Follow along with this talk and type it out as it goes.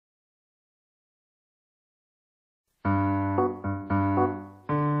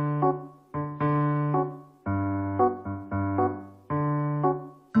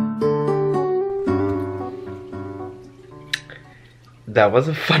That was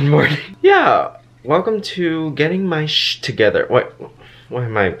a fun morning. Yeah, welcome to getting my together. Why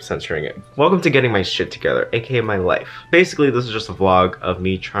am I censoring it? Welcome to getting my shit together, aka my life. Basically, this is just a vlog of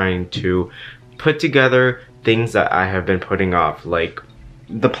me trying to put together things that I have been putting off, like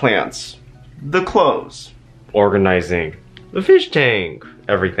the plants, the clothes, organizing, the fish tank,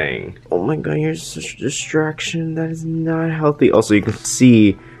 everything. Oh my god, you're such a distraction. That is not healthy. Also, you can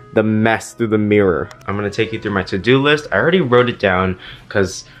see the mess through the mirror. I'm gonna take you through my to-do list. I already wrote it down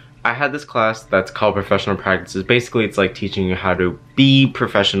because I had this class that's called professional practices. Basically, it's like teaching you how to be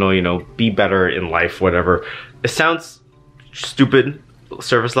professional, you know, be better in life, whatever. It sounds stupid,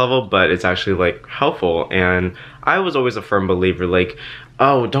 surface level, but it's actually like helpful. And I was always a firm believer, like,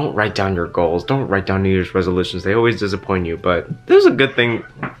 oh, don't write down your goals, don't write down New Year's resolutions, they always disappoint you. But there's a good thing.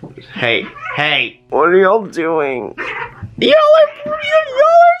 Hey, what are y'all doing? Y'all are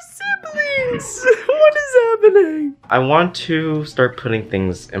siblings! What is happening? I want to start putting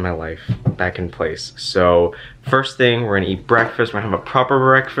things in my life back in place. So first thing, we're gonna eat breakfast. We're gonna have a proper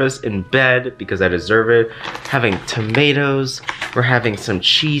breakfast in bed because I deserve it. Having tomatoes, we're having some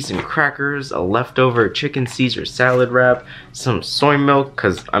cheese and crackers, a leftover chicken Caesar salad wrap, some soy milk,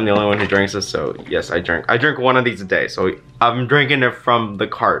 because I'm the only one who drinks this, so yes, I drink one of these a day. So I'm drinking it from the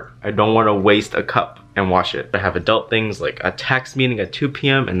cart. I don't want to waste a cup and wash it. I have adult things like a tax meeting at 2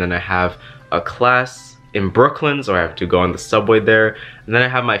 p.m. and then I have a class in Brooklyn, so I have to go on the subway there. And then I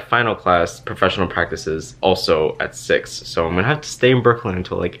have my final class, professional practices, also at 6. So I'm gonna have to stay in Brooklyn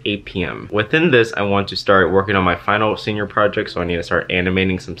until like 8 p.m. Within this, I want to start working on my final senior project, so I need to start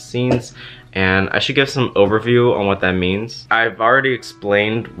animating some scenes. And I should give some overview on what that means. I've already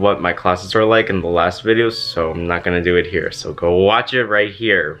explained what my classes are like in the last video, so I'm not gonna do it here. So go watch it right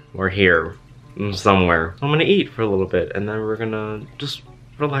here, or here, somewhere. I'm gonna eat for a little bit, and then we're gonna just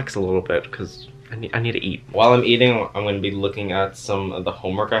relax a little bit, because I need to eat. While I'm eating, I'm going to be looking at some of the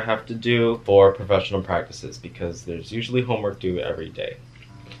homework I have to do for professional practices, because there's usually homework due every day.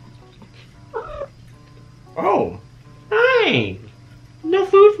 Oh, hi! No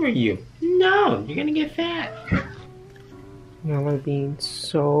food for you. No, you're gonna get fat. Y'all are being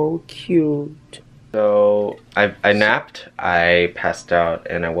so cute. So I napped, I passed out,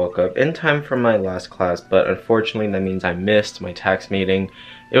 and I woke up in time for my last class, but unfortunately that means I missed my tax meeting.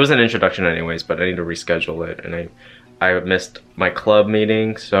 It was an introduction anyways, but I need to reschedule it, and I missed my club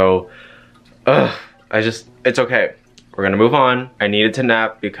meeting, so it's okay. We're gonna move on. I needed to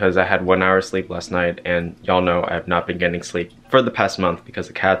nap because I had 1 hour sleep last night, and y'all know I have not been getting sleep for the past month because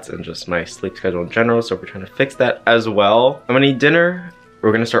of cats and just my sleep schedule in general, so we're trying to fix that as well. I'm gonna eat dinner.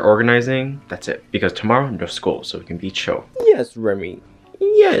 We're gonna start organizing. That's it, because tomorrow no school, so we can be chill. Yes, Remy.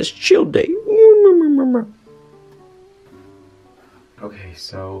 Yes, chill day. Okay,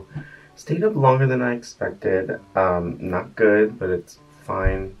 so stayed up longer than I expected. Not good, but it's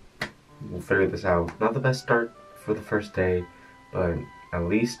fine. We'll figure this out. Not the best start for the first day, but at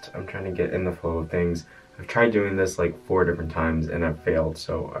least I'm trying to get in the flow of things. I've tried doing this like 4 different times and I've failed,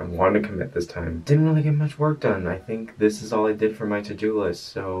 so I wanted to commit this time. Didn't really get much work done. I think this is all I did for my to-do list,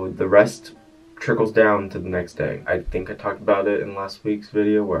 so the rest trickles down to the next day. I think I talked about it in last week's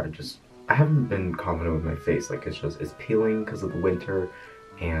video where I haven't been confident with my face. Like it's peeling because of the winter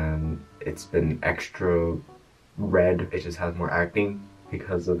and it's been extra red. It just has more acne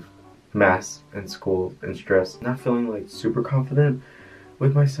because of mass and school and stress. Not feeling like super confident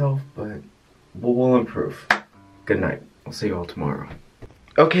with myself, but we'll improve. Good night. I'll see you all tomorrow.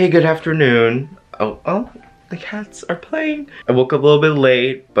 Okay, good afternoon. Oh, the cats are playing. I woke up a little bit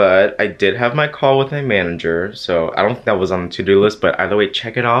late, but I did have my call with my manager, so I don't think that was on the to-do list, but either way,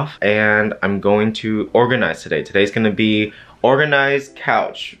 check it off. And I'm going to organize today. Today's gonna be organize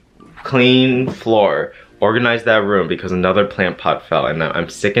couch, clean floor, organize that room because another plant pot fell, and I'm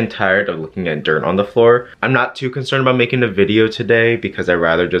sick and tired of looking at dirt on the floor. I'm not too concerned about making a video today because I'd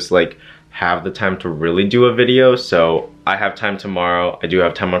rather just like have the time to really do a video. So I have time tomorrow, I do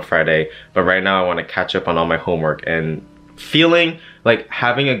have time on Friday, but right now I want to catch up on all my homework and feeling like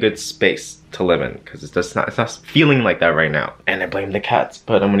having a good space to live in, because it's not feeling like that right now. And I blame the cats,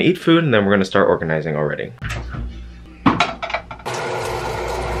 but I'm gonna eat food and then we're gonna start organizing already.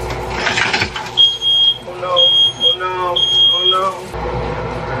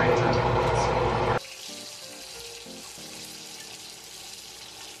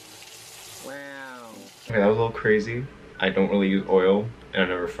 Okay, that was a little crazy. I don't really use oil, and I've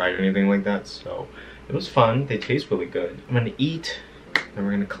never fried anything like that, so it was fun. They taste really good. I'm gonna eat, then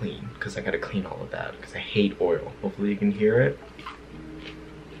we're gonna clean, because I gotta clean all of that, because I hate oil. Hopefully you can hear it.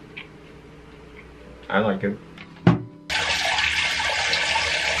 I like it.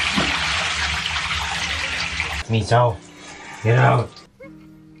 Miso, get out.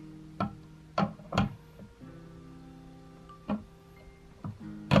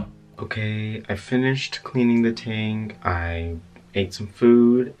 Okay, I finished cleaning the tank, I ate some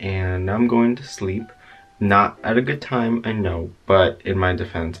food, and now I'm going to sleep. Not at a good time, I know, but in my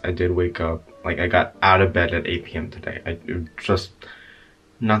defense, I did wake up, like I got out of bed at 8 p.m. today. It was just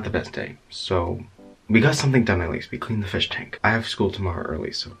not the best day. So we got something done at least. We cleaned the fish tank. I have school tomorrow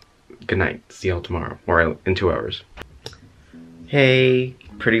early, so good night. See y'all tomorrow, or in 2 hours. Hey,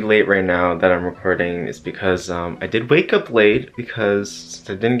 pretty late right now that I'm recording is because I did wake up late because since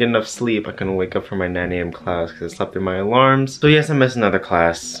I didn't get enough sleep, I couldn't wake up for my 9 a.m. class because I slept through my alarms. So yes, I missed another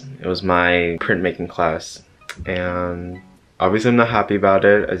class. It was my printmaking class, and obviously I'm not happy about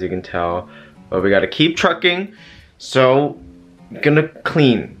it, as you can tell, but we gotta keep trucking. So I'm gonna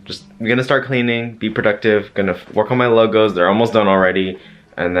clean. I'm gonna start cleaning, be productive, gonna work on my logos. They're almost done already,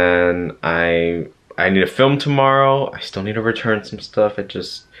 and then I need to film tomorrow. I still need to return some stuff.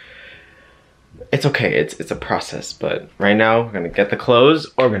 It's okay, it's a process, but right now we're gonna get the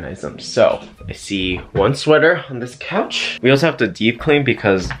clothes, organize them. So I see one sweater on this couch. We also have to deep clean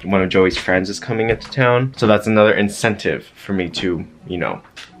because one of Joey's friends is coming into town. So that's another incentive for me to, you know,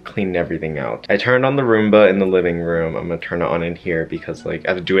 clean everything out. I turned on the Roomba in the living room. I'm gonna turn it on in here because like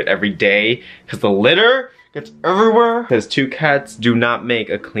I have to do it every day because the litter gets everywhere. Because 2 cats do not make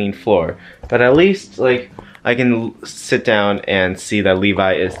a clean floor. But at least like I can sit down and see that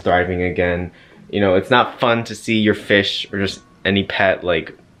Levi is thriving again. You know, it's not fun to see your fish or just any pet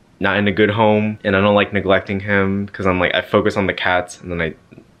like not in a good home, and I don't like neglecting him because I'm like, I focus on the cats and then I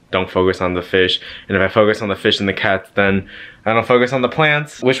don't focus on the fish, and if I focus on the fish and the cats, then I don't focus on the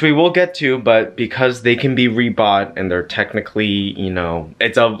plants, which we will get to. But because they can be rebought and they're technically, you know,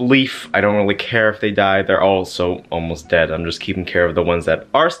 it's a leaf, I don't really care if they die. They're also almost dead. I'm just keeping care of the ones that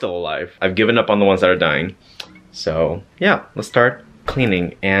are still alive. I've given up on the ones that are dying. So yeah, let's start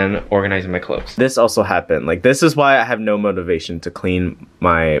cleaning and organizing my clothes. This also happened. Like, this is why I have no motivation to clean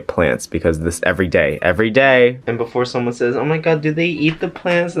my plants, because this every day. And before someone says, oh my god, do they eat the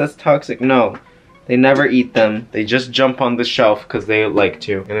plants? That's toxic. No, they never eat them. They just jump on the shelf because they like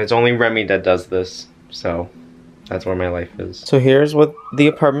to. And it's only Remy that does this. So that's where my life is. So here's what the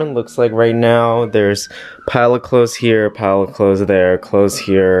apartment looks like right now. There's pile of clothes here, pile of clothes there, clothes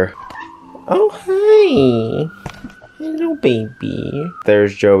here. Oh, hi. Hello, baby.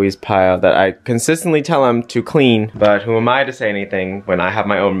 There's Joey's pile that I consistently tell him to clean, but who am I to say anything when I have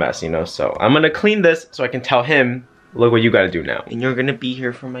my own mess, you know? So I'm gonna clean this so I can tell him, look what you gotta do now. And you're gonna be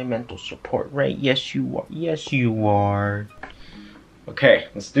here for my mental support, right? Yes, you are. Yes, you are. Okay,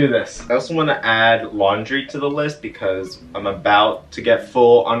 let's do this. I also wanna add laundry to the list because I'm about to get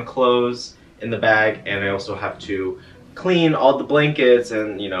full on clothes in the bag, and I also have to clean all the blankets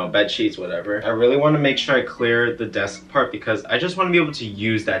and, you know, bed sheets, whatever. I really want to make sure I clear the desk part because I just want to be able to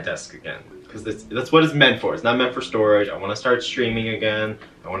use that desk again, because that's what it's meant for. It's not meant for storage. I want to start streaming again.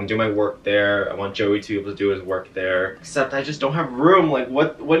 I want to do my work there. I want Joey to be able to do his work there, except I just don't have room. Like,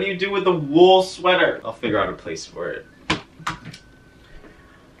 what do you do with the wool sweater? I'll figure out a place for it.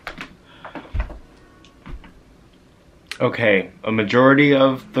 Okay, a majority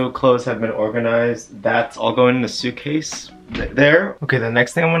of the clothes have been organized. That's all going in the suitcase there. Okay, the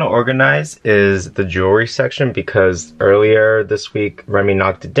next thing I'm gonna organize is the jewelry section because earlier this week, Remy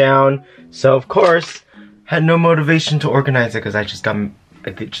knocked it down. So of course, had no motivation to organize it because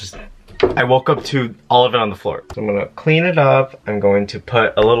I woke up to all of it on the floor. So I'm gonna clean it up. I'm going to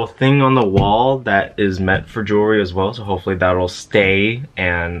put a little thing on the wall that is meant for jewelry as well. So hopefully that'll stay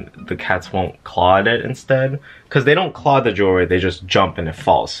and the cats won't claw at it instead. Because they don't claw the jewelry, they just jump and it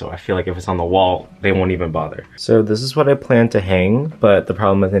falls. So I feel like if it's on the wall, they won't even bother. So this is what I plan to hang, but the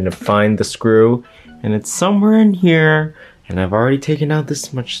problem is I need to find the screw and it's somewhere in here. And I've already taken out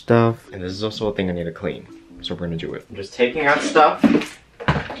this much stuff. And this is also a thing I need to clean. So we're gonna do it. I'm just taking out stuff.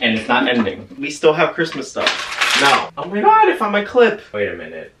 And it's not ending. We still have Christmas stuff. No. Oh my god, I found my clip. Wait a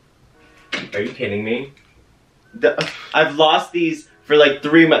minute. Are you kidding me? I've lost these for like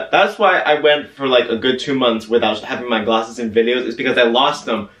 3 months. That's why I went for like a good 2 months without having my glasses in videos. It's because I lost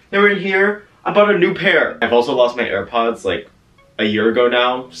them. They were in here. I bought a new pair. I've also lost my AirPods like a year ago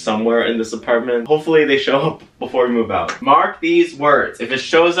now, somewhere in this apartment. Hopefully they show up before we move out. Mark these words. If it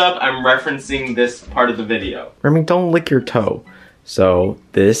shows up, I'm referencing this part of the video. Remy, don't lick your toe. So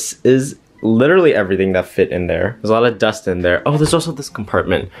this is literally everything that fit in there. There's a lot of dust in there. Oh, there's also this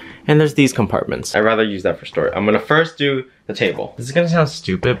compartment. And there's these compartments. I'd rather use that for storage. I'm gonna first do the table. This is gonna sound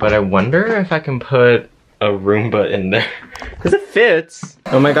stupid, but I wonder if I can put a Roomba in there. Because it fits.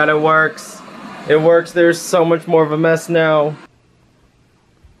 Oh my god, it works. It works. There's so much more of a mess now.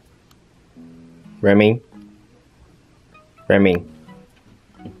 Remy.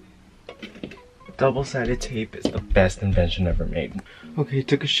 Double-sided tape is the best invention ever made. Okay,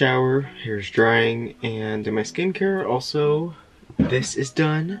 took a shower, hair's drying, and did my skincare. Also, this is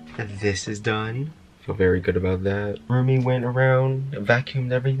done, and this is done. Feel very good about that. Roomie went around,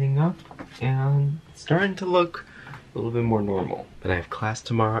 vacuumed everything up, and it's starting to look a little bit more normal. But I have class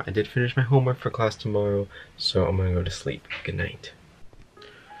tomorrow. I did finish my homework for class tomorrow, so I'm gonna go to sleep. Good night.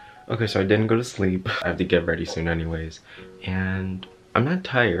 Okay, so I didn't go to sleep. I have to get ready soon anyways. And I'm not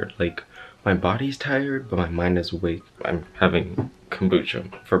tired. Like, my body's tired, but my mind is awake. I'm having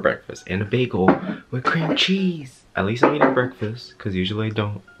kombucha for breakfast and a bagel with cream cheese. At least I'm eating breakfast, because usually I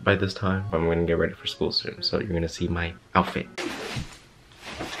don't by this time. I'm gonna get ready for school soon, so you're gonna see my outfit.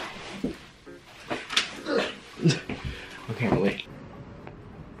 Okay, wait.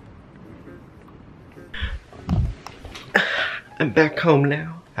 I'm back home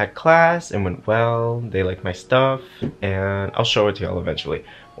now. Had class and went well. They like my stuff, and I'll show it to y'all eventually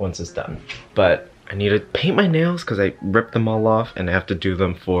once it's done. But I need to paint my nails because I ripped them all off, and I have to do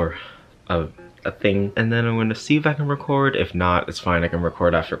them for a thing. And then I'm gonna see if I can record. If not, it's fine. I can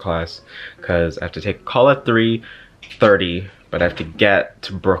record after class because I have to take a call at 3:30, but I have to get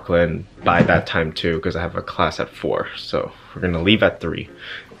to Brooklyn by that time too because I have a class at 4. So we're gonna leave at 3,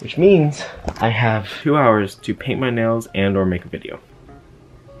 which means I have 2 hours to paint my nails and or make a video.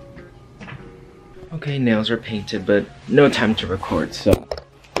 Okay, nails are painted, but no time to record, so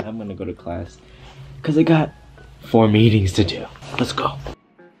I'm gonna go to class because I got 4 meetings to do. Let's go.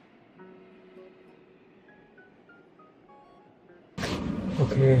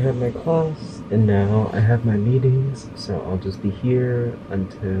 Okay, I have my class, and now I have my meetings, so I'll just be here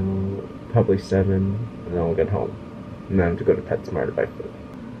until probably 7, and then I'll get home. And then I have to go to PetSmart to buy food.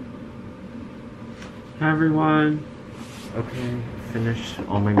 Hi everyone. Okay, finished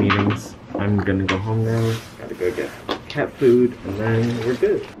all my meetings. I'm gonna go home now. Gotta go get cat food, and then we're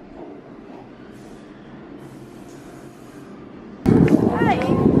good.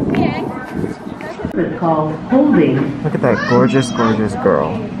 Called holding. Look at that gorgeous, gorgeous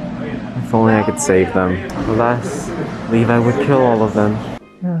girl. If only I could save them. Alas, Levi would kill all of them.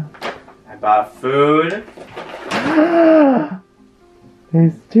 Yeah. I bought food.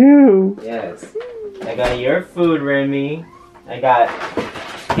 There's 2. Yes. I got your food, Remy. I got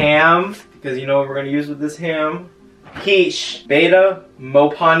ham, because you know what we're gonna use with this ham? Quiche. Beta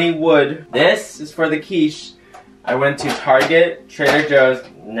Mopani wood. This is for the quiche. I went to Target, Trader Joe's.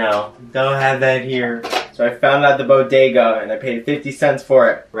 No, don't have that here. So I found out the bodega and I paid 50 cents for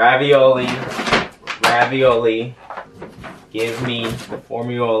it. Ravioli. Ravioli. Give me the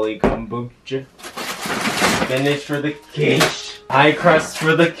formioli kombucha. Spinach for the quiche. Pie crust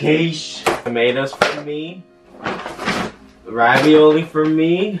for the quiche. Tomatoes for me. Ravioli for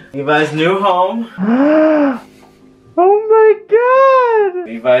me. Levi's new home. Oh my god!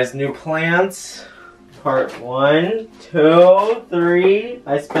 Levi's new plants. Part 1, 2, 3.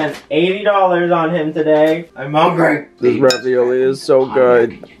 I spent $80 on him today. I'm hungry. This ravioli is so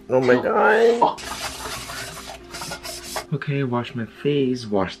good. Oh my god. Okay, wash my face,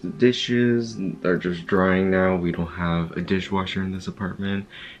 wash the dishes. They're just drying now. We don't have a dishwasher in this apartment.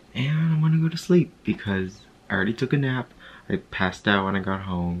 And I'm gonna go to sleep because I already took a nap. I passed out when I got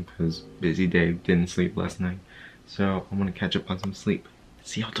home because busy day, didn't sleep last night. So I'm gonna catch up on some sleep.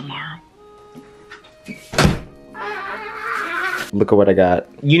 See y'all tomorrow. Look at what I got.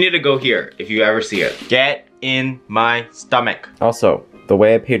 You need to go here if you ever see it. Get in my stomach. Also, the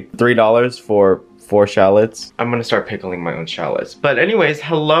way I paid $3 for 4 shallots, I'm gonna start pickling my own shallots. But anyways,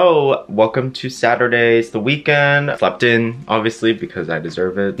 hello. Welcome to Saturday. It's the weekend. Slept in, obviously, because I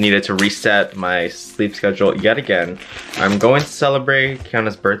deserve it. Needed to reset my sleep schedule yet again. I'm going to celebrate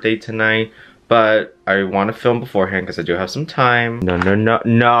Kiana's birthday tonight, but I want to film beforehand because I do have some time.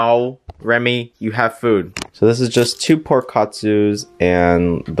 No. Remy, you have food. So this is just 2 pork katsus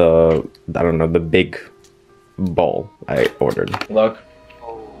and the, I don't know, the big bowl I ordered. Look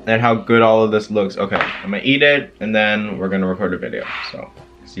at how good all of this looks. Okay, I'm gonna eat it and then we're gonna record a video. So,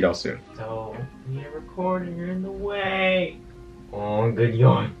 see y'all soon. So, you're recording, you're in the way. Oh, good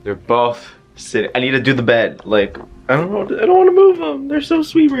yawn. They're both sitting. I need to do the bed. Like, I don't want to move them. They're so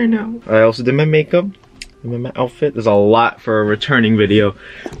sweet right now. I also did my makeup. My outfit. There's a lot for a returning video,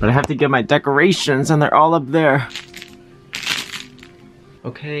 but I have to get my decorations and they're all up there.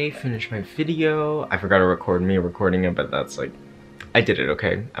 Okay, finished my video. I forgot to record me recording it, but that's like, I did it,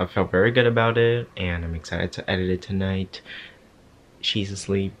 okay? I felt very good about it and I'm excited to edit it tonight. She's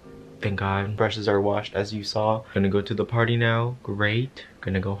asleep, thank God. Brushes are washed as you saw. Gonna go to the party now, great.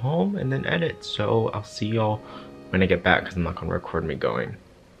 Gonna go home and then edit. So I'll see y'all when I get back because I'm not gonna record me going.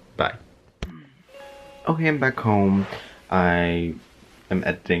 Bye. Okay, I'm back home. I am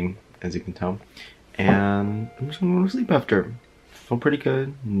editing as you can tell. And I'm just gonna go to sleep after. Feel pretty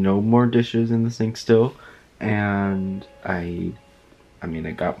good. No more dishes in the sink still. And I mean,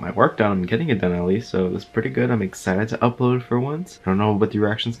 I got my work done. I'm getting it done at least, so it's pretty good. I'm excited to upload for once. I don't know what the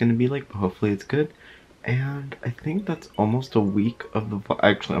reaction's gonna be like, but hopefully it's good. And I think that's almost a week of the vlog.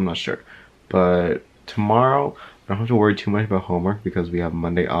 Actually, I'm not sure. But tomorrow, I don't have to worry too much about homework because we have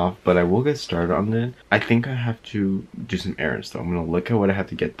Monday off, but I will get started on it. I think I have to do some errands though. I'm gonna look at what I have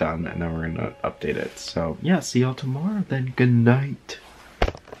to get done and then we're gonna update it. So yeah, see y'all tomorrow then. Good night.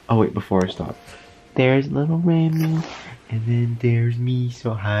 Oh wait, before I stop. There's little Remy, and then there's me,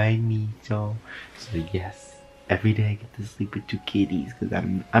 so hi me. So yes, every day I get to sleep with 2 kitties because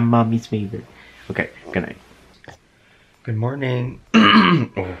I'm mommy's favorite. Okay, good night. Good morning.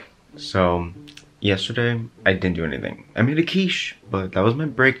 So yesterday I didn't do anything. I made a quiche, but that was my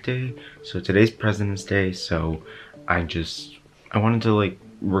break day. So today's President's Day, so I wanted to like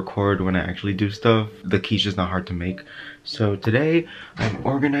record when I actually do stuff. The quiche is not hard to make. So today I'm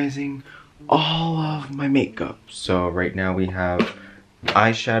organizing all of my makeup. So right now we have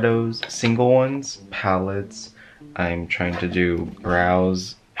eyeshadows, single ones, palettes. I'm trying to do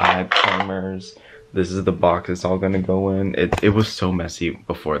brows, eye primers. This is the box it's all gonna go in. It was so messy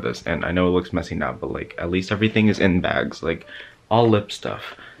before this, and I know it looks messy now, but like at least everything is in bags, like all lip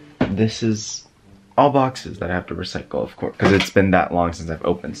stuff. This is all boxes that I have to recycle, of course, because it's been that long since I've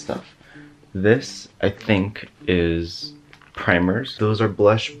opened stuff. This, I think, is primers. Those are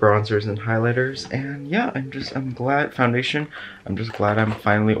blush, bronzers, and highlighters. And yeah, I'm glad, foundation, I'm just glad I'm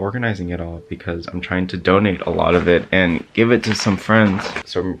finally organizing it all because I'm trying to donate a lot of it and give it to some friends.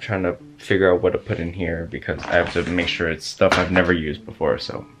 So I'm trying to figure out what to put in here because I have to make sure it's stuff I've never used before,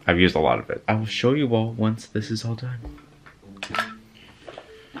 so I've used a lot of it. I will show you all once this is all done.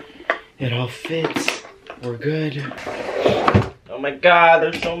 It all fits. We're good. Oh my god,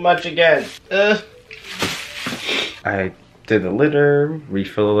 there's so much again. I did the litter,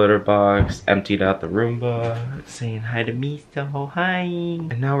 refill the litter box, emptied out the Roomba, saying hi to me, so hi.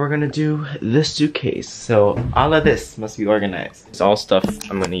 And now we're gonna do this suitcase. So all of this must be organized. It's all stuff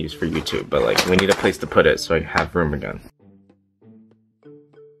I'm gonna use for YouTube, but like we need a place to put it so I have room again.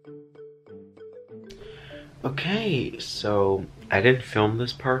 Okay, so I didn't film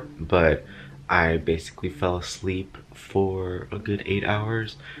this part, but I basically fell asleep for a good 8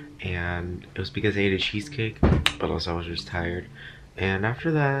 hours, and it was because I ate a cheesecake, but also I was just tired. And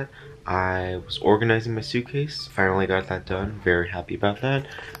after that, I was organizing my suitcase. Finally got that done. Very happy about that.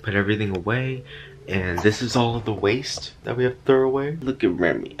 Put everything away, and this is all of the waste that we have to throw away. Look at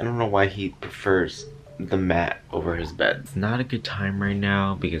Remy. I don't know why he prefers the mat over his bed. It's not a good time right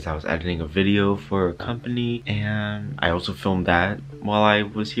now because I was editing a video for a company, and I also filmed that while I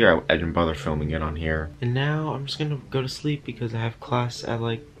was here. I didn't bother filming it on here. And now I'm just gonna go to sleep because I have class at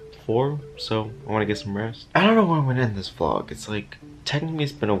like 4, so I want to get some rest. I don't know when I'm gonna end this vlog. It's like, technically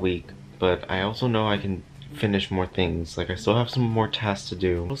it's been a week, but I also know I can finish more things. Like I still have some more tasks to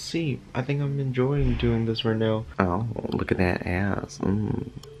do. We'll see. I think I'm enjoying doing this right now. Oh, look at that ass.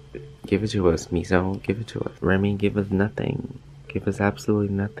 Give it to us, Miso. Give it to us. Remy, give us nothing. Give us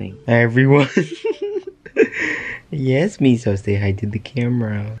absolutely nothing. Everyone. Yes, Miso, say hi to the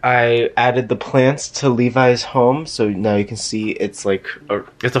camera. I added the plants to Levi's home, so now you can see it's like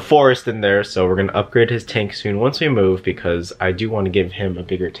it's a forest in there. So we're gonna upgrade his tank soon once we move because I do want to give him a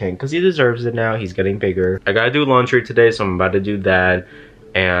bigger tank because he deserves it now. He's getting bigger. I gotta do laundry today, so I'm about to do that.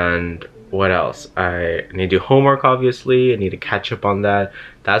 And what else? I need to do homework, obviously. I need to catch up on that.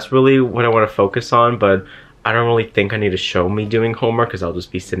 That's really what I want to focus on, but I don't really think I need to show me doing homework because I'll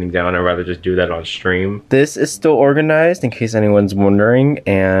just be sitting down. I'd rather just do that on stream. This is still organized in case anyone's wondering,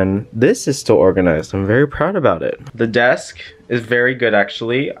 and this is still organized. I'm very proud about it. The desk is very good,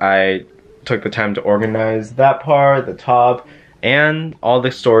 actually. I took the time to organize that part, the top, and all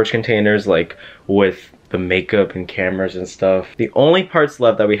the storage containers, like with the makeup and cameras and stuff. The only parts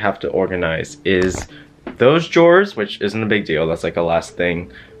left that we have to organize is those drawers, which isn't a big deal. That's like a last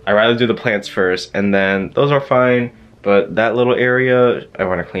thing. I'd rather do the plants first, and then those are fine, but that little area I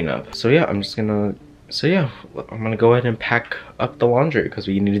want to clean up. So yeah, I'm gonna go ahead and pack up the laundry because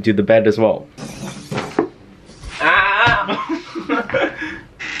we need to do the bed as well. Ah!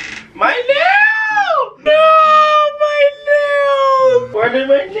 My nail! No, my nail! Where did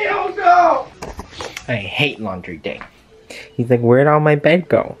my nail go? I hate laundry day. He's like, where'd all my bed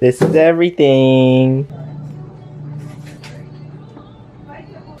go? This is everything.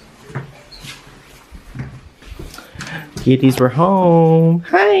 Kitties were home.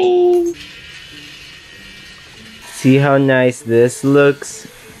 Hi. See how nice this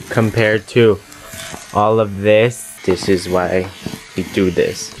looks compared to all of this? This is why we do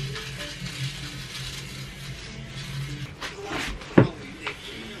this.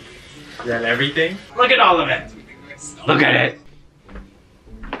 Is that everything? Look at all of it! Look at it!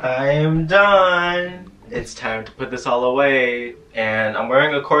 I am done! It's time to put this all away. And I'm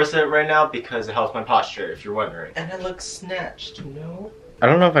wearing a corset right now because it helps my posture, if you're wondering. And it looks snatched, you know? I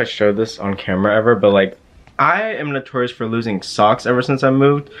don't know if I showed this on camera ever, but like, I am notorious for losing socks ever since I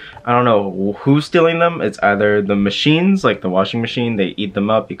moved. I don't know who's stealing them. It's either the machines, like the washing machine, they eat them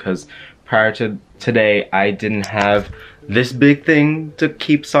up because prior to today, I didn't have this big thing to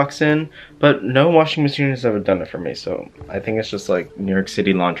keep socks in, but no washing machine has ever done it for me. So I think it's just like New York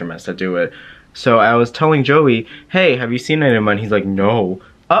City laundromats that do it. So I was telling Joey, hey, have you seen any of mine? He's like, no.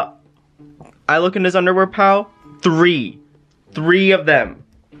 I look in his underwear pile, 3 of them.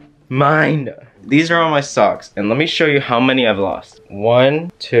 Mine. These are all my socks, and let me show you how many I've lost.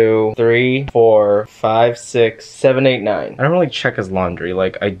 1, 2, 3, 4, 5, 6, 7, 8, 9. I don't really check his laundry.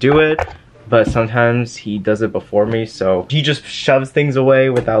 Like, I do it, but sometimes he does it before me, so he just shoves things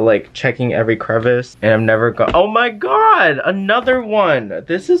away without like checking every crevice, and I've never got— oh my god, another one!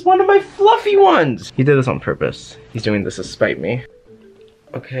 This is one of my fluffy ones! He did this on purpose. He's doing this to spite me.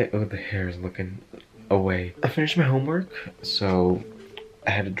 Okay, oh, the hair is looking away. I finished my homework, so I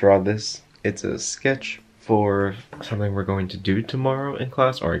had to draw this. It's a sketch for something we're going to do tomorrow in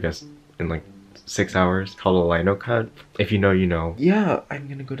class, or I guess in like 6 hours, called a lino cut. If you know, you know. Yeah, I'm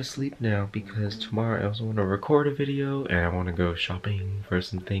gonna go to sleep now because tomorrow I also want to record a video and I want to go shopping for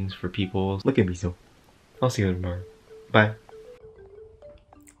some things for people. Look at me, so I'll see you tomorrow. Bye.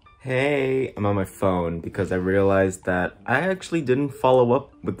 Hey, I'm on my phone because I realized that I actually didn't follow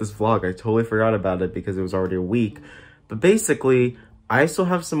up with this vlog. I totally forgot about it because it was already a week. But basically, I still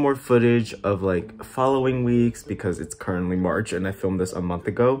have some more footage of like following weeks because it's currently March and I filmed this a month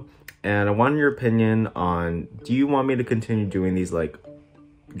ago. And I want your opinion on, do you want me to continue doing these like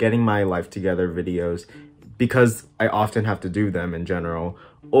getting my life together videos because I often have to do them in general?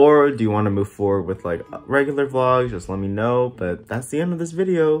 Or do you want to move forward with like regular vlogs? Just let me know. But that's the end of this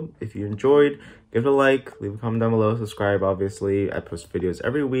video. If you enjoyed, give it a like, leave a comment down below, subscribe obviously. I post videos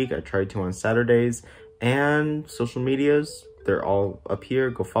every week. I try to on Saturdays. And social medias, they're all up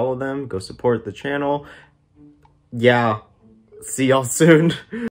here. Go follow them. Go support the channel. Yeah. See y'all soon.